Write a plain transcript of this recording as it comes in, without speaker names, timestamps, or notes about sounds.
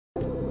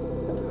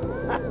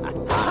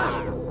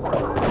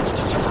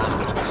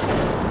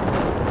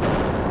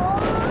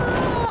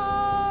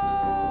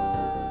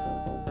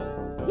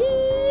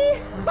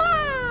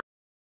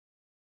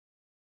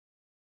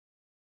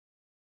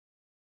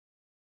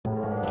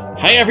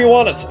Hey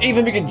everyone, it's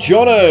Even Bigger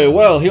Jono.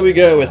 Well, here we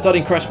go. We're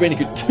starting Crash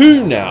Bandicoot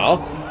 2 now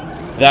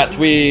that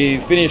we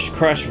finished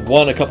Crash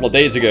 1 a couple of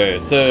days ago.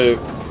 So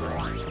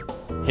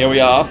here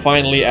we are,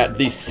 finally at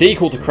the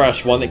sequel to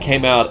Crash 1 that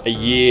came out a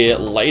year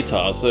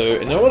later. So,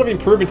 and there are a lot of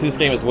improvements to this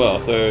game as well.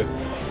 So,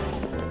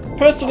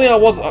 personally, I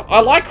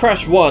like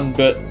Crash 1,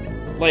 but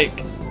like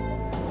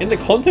in the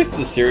context of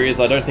the series,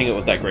 I don't think it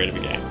was that great of a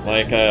game.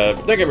 Like,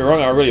 don't get me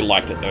wrong, I really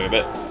liked it though.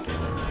 But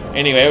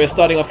anyway, we're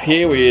starting off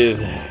here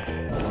with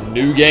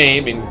new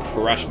game in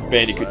Crash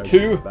Bandicoot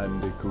 2.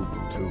 Bandicoot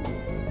 2.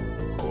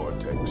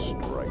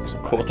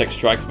 Cortex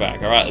Strikes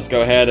Back. Alright, let's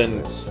go ahead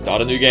and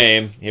start a new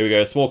game. Here we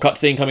go. Small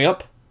cutscene coming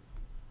up.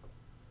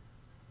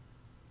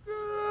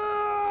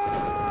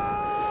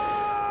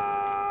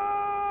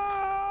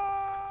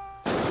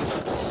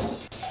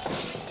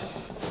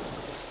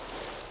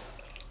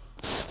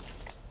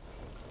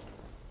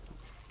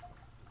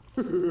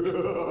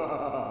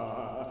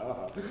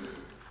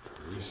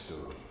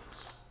 Crystals.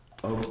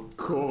 Of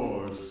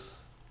course.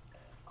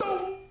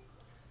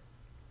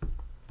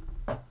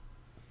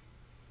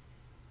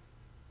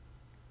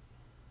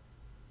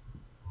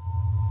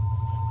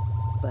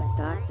 But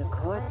Dr.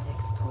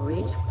 Cortex, to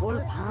reach full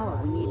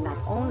power, we need not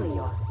only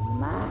your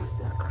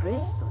master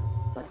crystal,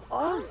 but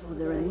also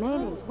the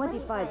remaining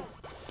 25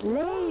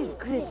 slave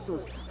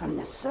crystals from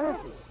the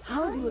surface.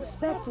 How do you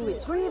expect to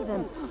retrieve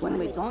them when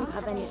we don't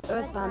have any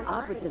Earthbound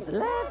operatives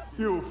left?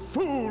 You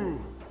fool!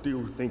 Do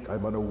you think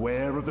I'm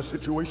unaware of the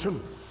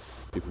situation?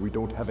 If we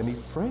don't have any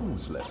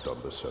friends left on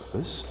the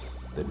surface,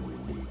 then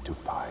we need to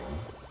find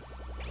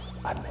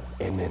an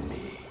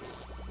enemy.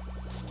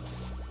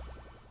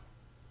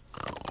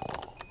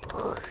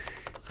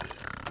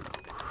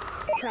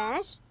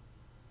 Crash?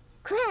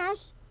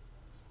 Crash?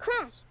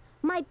 Crash!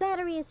 My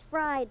battery is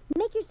fried.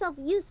 Make yourself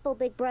useful,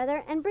 big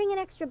brother, and bring an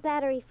extra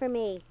battery for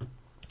me.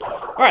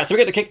 Alright, so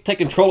we get to take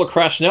control of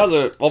Crash now.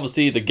 So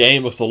obviously the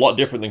game looks a lot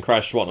different than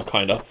Crash 1,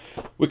 kinda.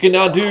 We can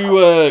now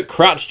do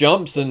crouch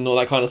jumps and all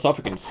that kind of stuff.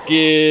 We can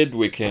skid,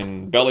 we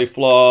can belly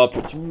flop.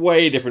 It's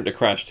way different to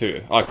Crash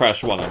 2.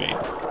 Crash 1, I mean.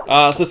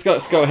 So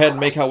let's go ahead and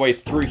make our way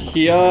through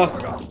here.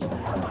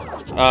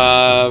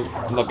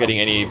 I'm not getting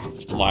any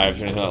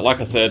lives or anything. Like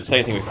I said,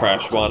 same thing with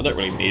Crash 1. I don't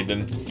really need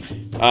them.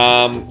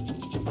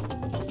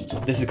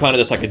 This is kind of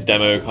just like a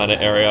demo kind of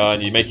area,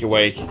 and you make your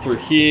way through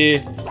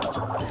here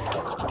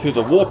to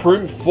the warp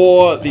room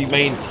for the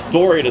main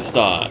story to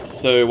start.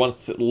 So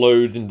once it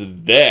loads into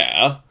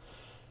there,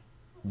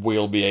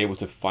 we'll be able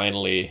to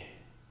finally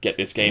get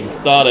this game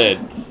started.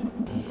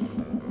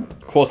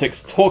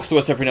 Cortex talks to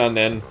us every now and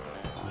then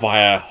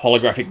via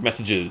holographic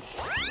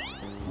messages.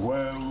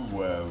 Well,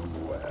 well,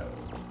 well.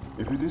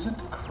 If it isn't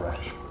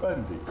Crash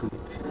Bandicoot,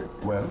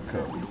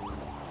 welcome.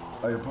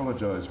 I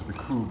apologize for the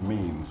crude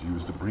means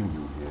used to bring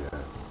you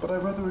here, but I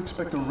rather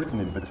expect a written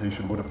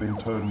invitation would have been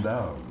turned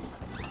down.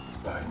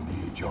 I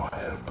need your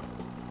help.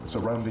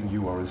 Surrounding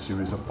you are a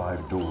series of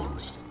 5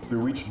 doors.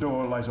 Through each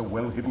door lies a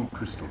well-hidden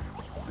crystal.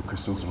 The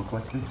crystals look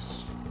like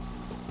this.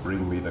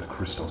 Bring me the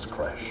crystals,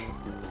 Crash.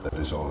 That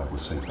is all I will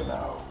say for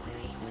now.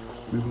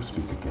 We will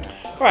speak again.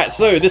 Alright,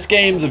 so this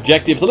game's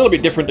objective is a little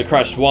bit different to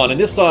Crash 1. In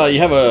this, you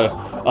have a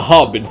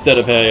hub instead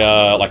of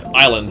a, like,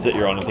 islands that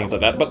you're on and things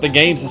like that. But the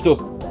games are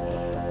still...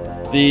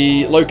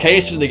 The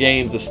location of the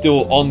games are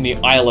still on the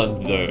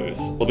island,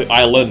 or the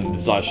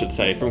islands, I should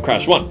say, from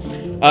Crash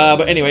 1.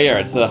 But anyway, yeah,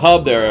 it's a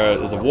hub.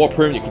 There's a warp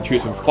room. You can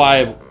choose from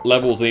 5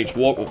 levels in each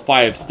warp, or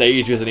 5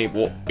 stages in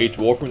each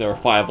warp room. There are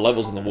 5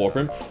 levels in the warp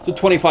room. So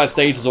 25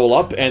 stages all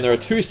up, and there are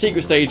 2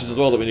 secret stages as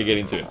well that we need to get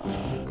into.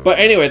 But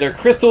anyway, there are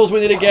crystals we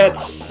need to get.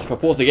 If I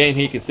pause the game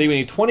here, you can see we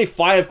need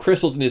 25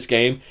 crystals in this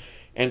game,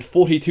 and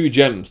 42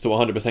 gems to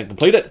 100%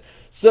 complete it.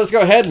 So let's go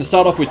ahead and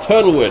start off with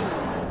Turtlewoods.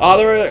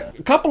 There are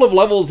a couple of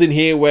levels in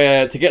here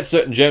where to get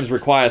certain gems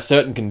require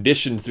certain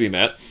conditions to be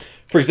met.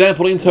 For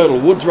example, in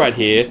Turtlewoods right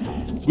here,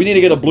 we need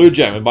to get a blue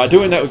gem, and by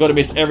doing that we've got to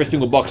miss every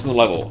single box in the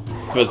level.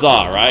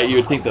 Bizarre, right? You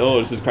would think that, oh,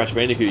 this is Crash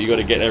Bandicoot, you got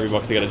to get every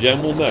box to get a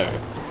gem. Well, no.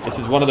 This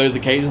is one of those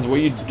occasions where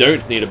you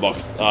don't need a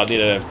box, need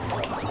to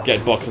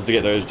get boxes to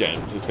get those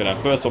gems. Just got our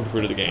first one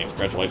through to the game.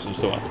 Congratulations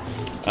to us.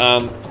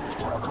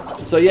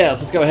 So yeah, let's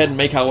just go ahead and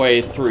make our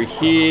way through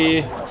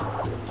here.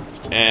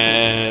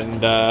 And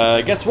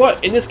guess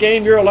what? In this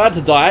game, you're allowed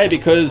to die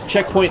because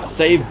checkpoints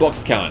save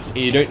box counts. And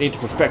you don't need to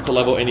perfect the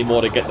level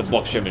anymore to get the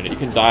box gem in it. You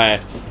can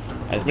die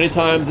as many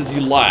times as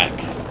you like.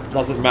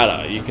 Doesn't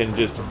matter. You can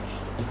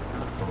just...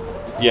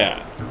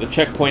 Yeah. The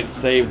checkpoints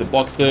save the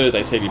boxes.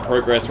 They save your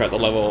progress throughout the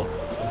level.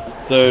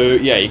 So,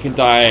 yeah, you can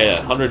die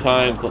 100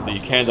 times. Not that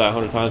you can die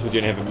 100 times because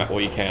you don't have a map.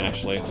 Well, you can,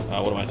 actually.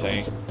 What am I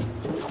saying?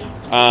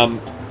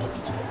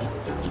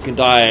 You can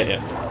die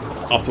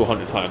up to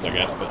 100 times, I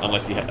guess, but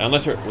unless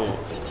you're, well,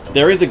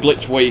 there is a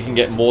glitch where you can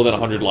get more than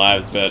 100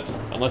 lives, but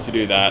unless you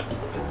do that,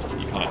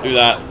 you can't do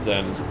that,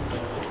 then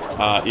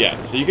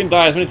Yeah, so you can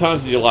die as many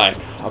times as you like,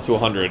 up to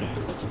 100,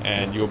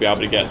 and you'll be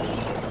able to get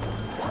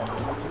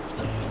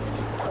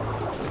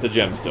the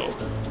gem still.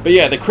 But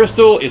yeah, the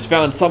crystal is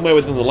found somewhere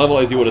within the level,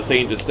 as you would have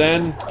seen just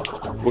then.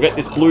 We'll get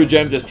this blue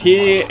gem just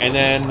here, and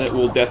then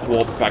we'll death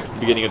warp back to the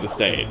beginning of the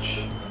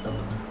stage.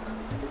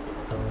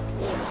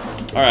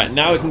 Alright,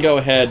 now we can go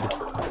ahead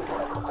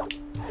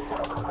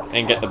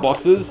and get the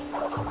boxes.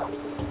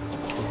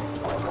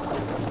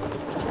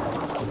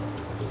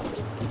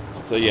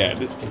 So yeah,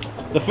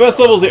 the first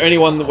level is the only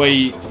one where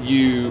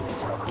you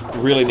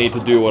really need to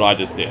do what I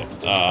just did.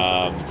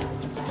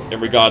 In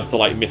regards to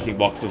like missing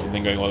boxes and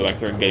then going all the way back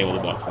through and getting all the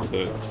boxes. So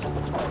it's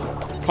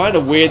kind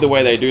of weird the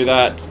way they do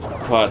that,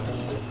 but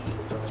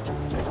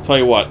tell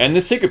you what. And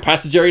this secret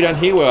passage area down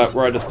here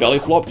where I just belly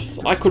flopped,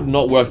 I could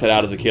not work that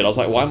out as a kid. I was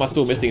like, why am I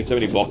still missing so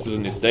many boxes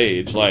in this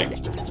stage? Like,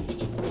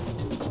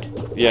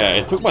 yeah,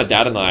 it took my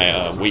dad and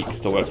I weeks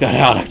to work that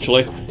out,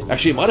 actually.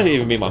 Actually, it might have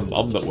even been my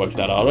mum that worked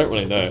that out. I don't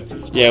really know.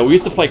 Yeah, we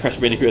used to play Crash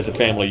Bandicoot as a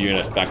family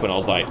unit back when I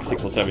was like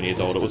 6 or 7 years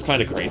old. It was kind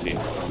of crazy.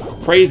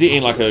 Crazy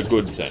in like a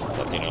good sense.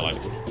 Like, you know, like,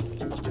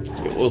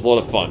 it was a lot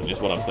of fun, is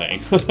what I'm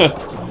saying.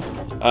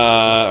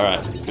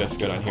 Alright, let's just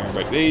go down here and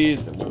break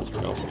these. And we'll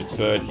go for this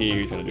bird here.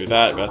 He's going to do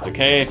that, but that's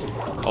okay.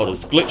 I'll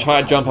just glitch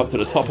high jump up to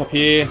the top up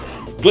here.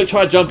 Glitch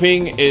high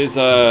jumping is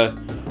a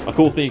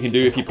cool thing you can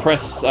do. If you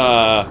press,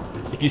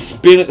 if you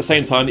spin at the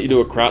same time that you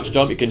do a crouch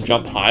jump, you can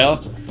jump higher.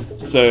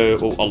 So,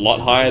 well, a lot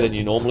higher than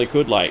you normally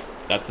could. Like,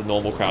 that's a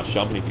normal crouch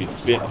jump. And if you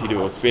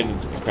do a spin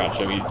and crouch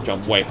jump, you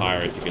jump way higher,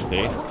 as you can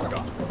see.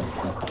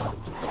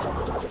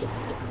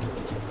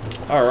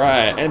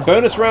 Alright, and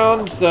bonus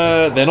rounds,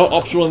 they're not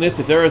optional in this.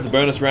 If there is a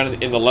bonus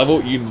round in the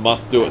level, you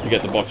must do it to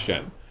get the box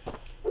gem.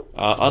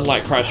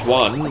 Unlike Crash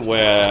 1,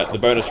 where the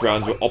bonus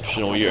rounds were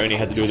optional, you only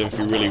had to do them if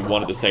you really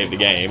wanted to save the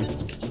game.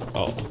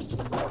 Oh.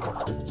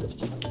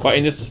 But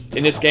in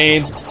this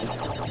game,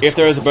 if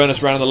there is a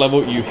bonus round in the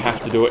level, you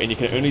have to do it, and you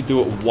can only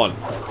do it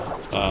once.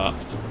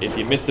 If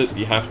you miss it,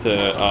 you have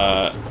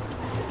to,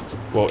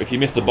 well, if you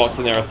miss the box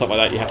in there or something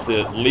like that, you have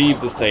to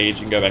leave the stage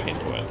and go back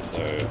into it,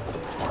 so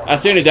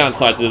that's the only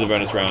downside to the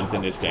bonus rounds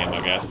in this game,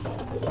 I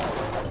guess.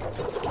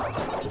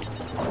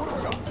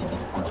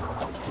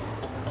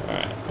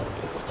 Alright, let's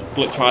just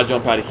glitch high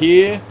jump out of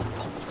here.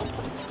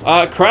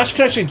 Crash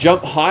can actually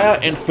jump higher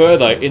and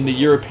further in the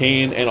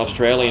European and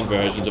Australian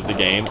versions of the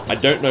game. I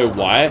don't know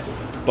why,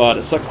 but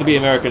it sucks to be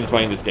Americans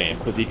playing this game,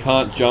 because he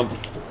can't jump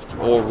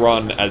or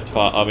run as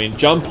far, I mean,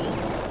 jump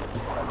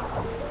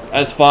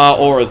as far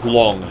or as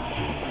long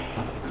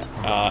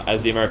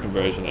as the American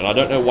version, and I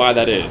don't know why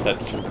that is.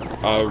 That's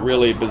a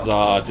really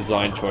bizarre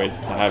design choice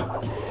to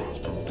have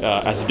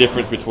as a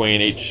difference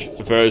between each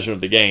version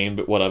of the game,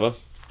 but whatever.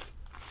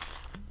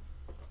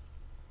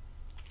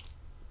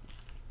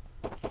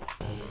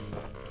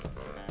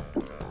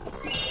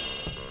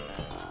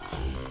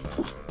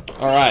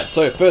 Alright,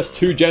 so first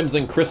 2 gems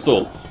and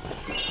crystal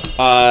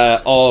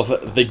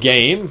of the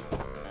game.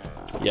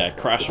 Yeah,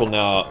 Crash will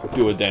now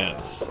do a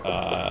dance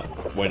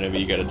whenever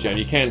you get a gem.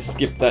 You can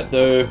skip that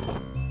though.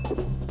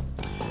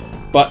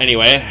 But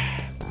anyway,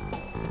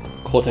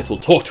 Cortex will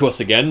talk to us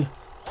again.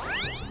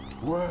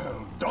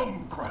 Well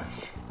done,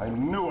 Crash. I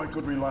knew I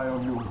could rely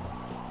on you.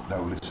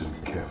 Now listen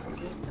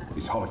carefully.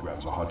 These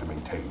holograms are hard to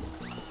maintain.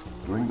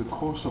 During the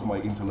course of my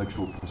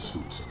intellectual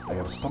pursuits, I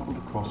have stumbled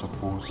across a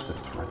force that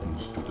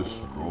threatens to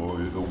destroy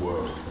the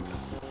world.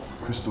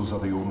 Crystals are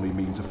the only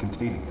means of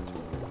containing it.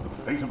 The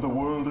fate of the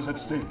world is at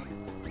stake.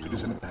 It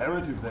is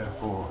imperative,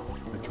 therefore,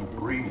 that you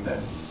bring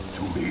them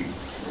to me.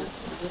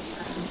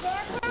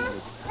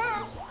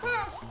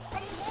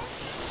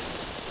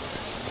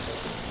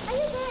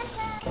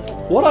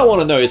 What I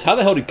want to know is, how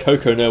the hell did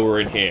Coco know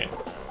we're in here?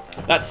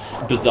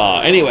 That's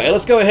bizarre. Anyway,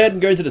 let's go ahead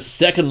and go into the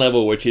second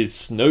level, which is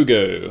Snow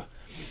Go.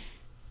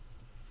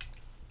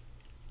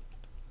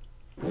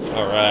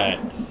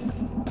 Alright.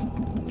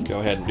 Let's go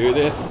ahead and do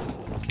this.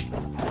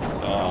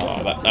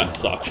 Oh, that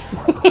sucked.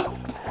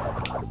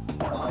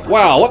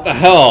 Wow, what the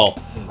hell?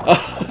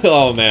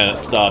 Oh man,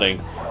 it's starting.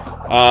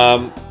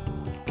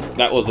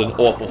 That was an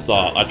awful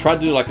start. I tried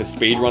to do like a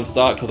speedrun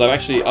start, because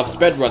I've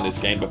sped run this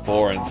game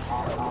before, and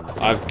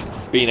I've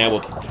been able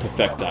to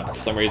perfect that.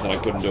 For some reason I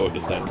couldn't do it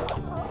just then.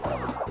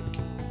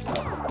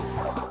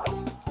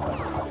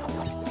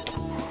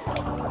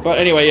 But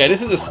anyway, yeah,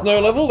 this is a snow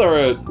level.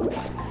 There are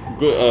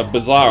good,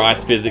 bizarre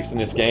ice physics in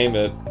this game.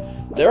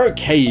 They're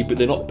okay, but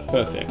they're not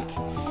perfect.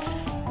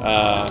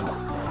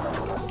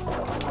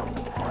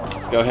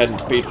 Let's go ahead and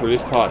speed through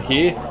this part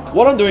here.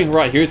 What I'm doing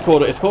right here is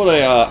called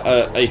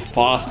a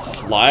fast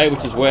slide,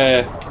 which is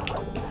where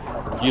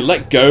you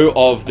let go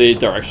of the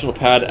directional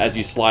pad as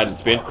you slide and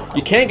spin.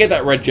 You can get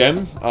that red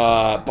gem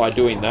by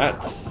doing that.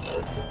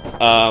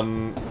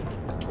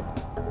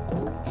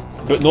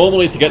 But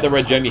normally to get the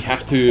red gem, you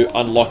have to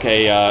unlock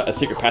a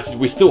secret passage.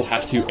 We still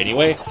have to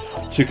anyway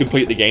to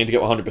complete the game to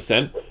get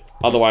 100%.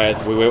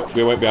 Otherwise, we won't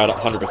be able to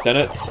 100%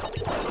 it.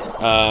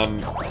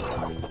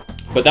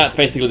 But that's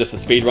basically just a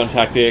speedrun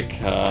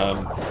tactic.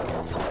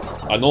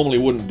 I normally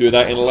wouldn't do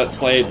that in a Let's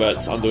Play,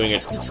 but I'm doing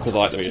it just because I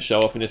like to be a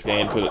show-off in this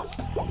game, because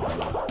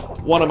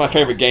one of my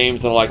favorite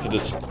games, and I like to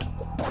just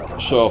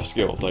show off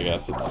skills, I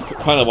guess. It's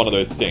kind of one of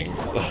those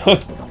things.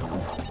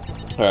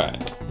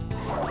 Alright.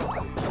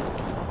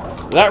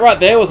 That right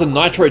there was a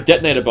nitro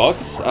detonator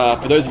box.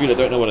 For those of you that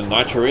don't know what a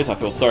nitro is, I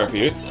feel sorry for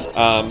you.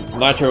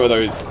 Nitro are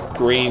those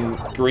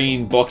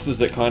green boxes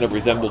that kind of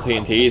resemble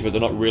TNTs, but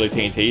they're not really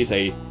TNTs.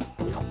 They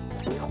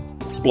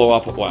blow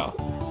up. Wow.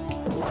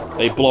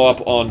 They blow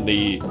up on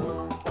the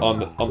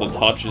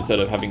touch instead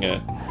of having a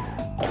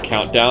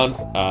countdown.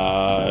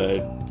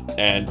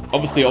 And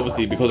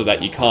obviously because of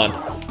that, you can't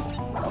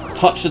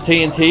touch the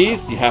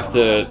TNTs. You have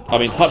to,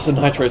 touch the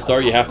nitro.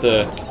 Sorry, you have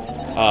to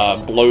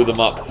blow them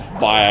up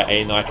via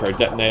a nitro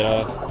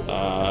detonator,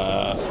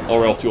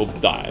 or else you'll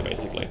die,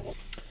 basically.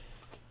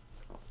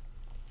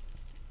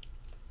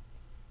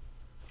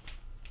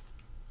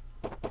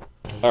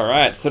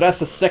 Alright, so that's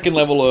the second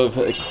level of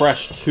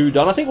Crash 2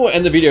 done. I think we'll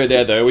end the video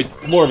there, though.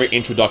 It's more of an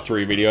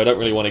introductory video. I don't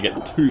really want to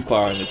get too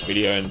far in this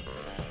video and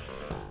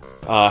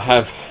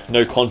have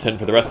no content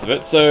for the rest of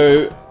it.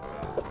 So,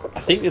 I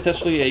think there's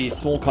actually a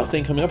small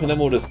cutscene coming up, and then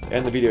we'll just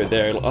end the video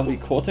there. It'll either be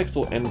Cortex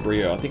or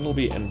Embryo. I think it'll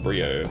be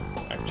Embryo,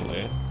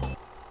 actually.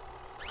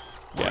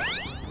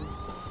 Yes.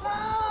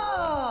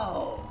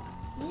 So,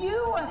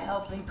 you were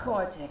helping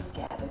Cortex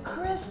gather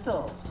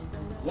crystals,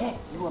 yet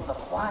you have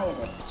acquired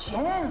a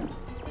gem.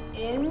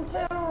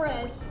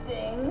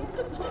 Interesting.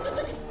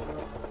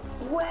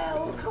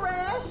 Well,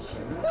 Crash,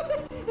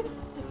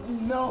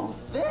 know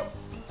this.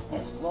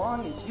 As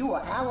long as you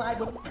are allied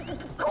with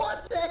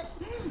Cortex,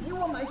 you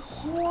are my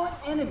sworn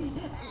enemy,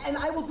 and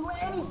I will do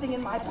anything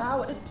in my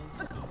power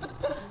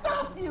to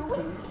stop you.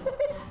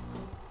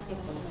 If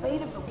the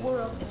fate of the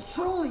world is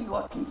truly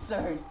your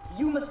concern,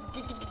 you must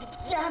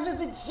gather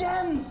the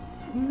gems,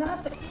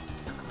 not the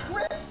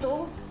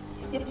crystals.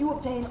 If you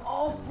obtain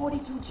all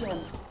 42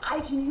 gems, I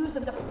can use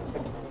them to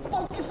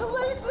focus a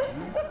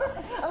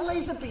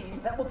laser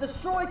beam that will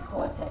destroy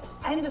Cortex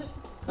and the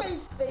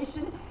space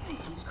station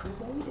he's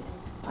created.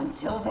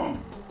 Until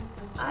then,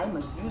 I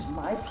must use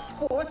my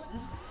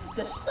forces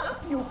to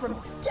stop you from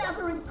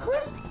gathering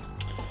crystals.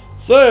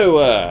 So,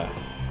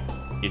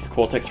 is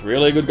Cortex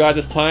really a good guy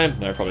this time?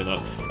 No, probably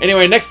not.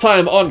 Anyway, next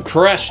time on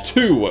Crash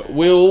 2,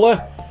 we'll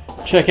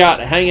check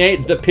out Hang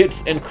 8, The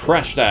Pits, and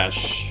Crash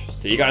Dash.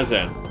 See you guys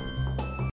then.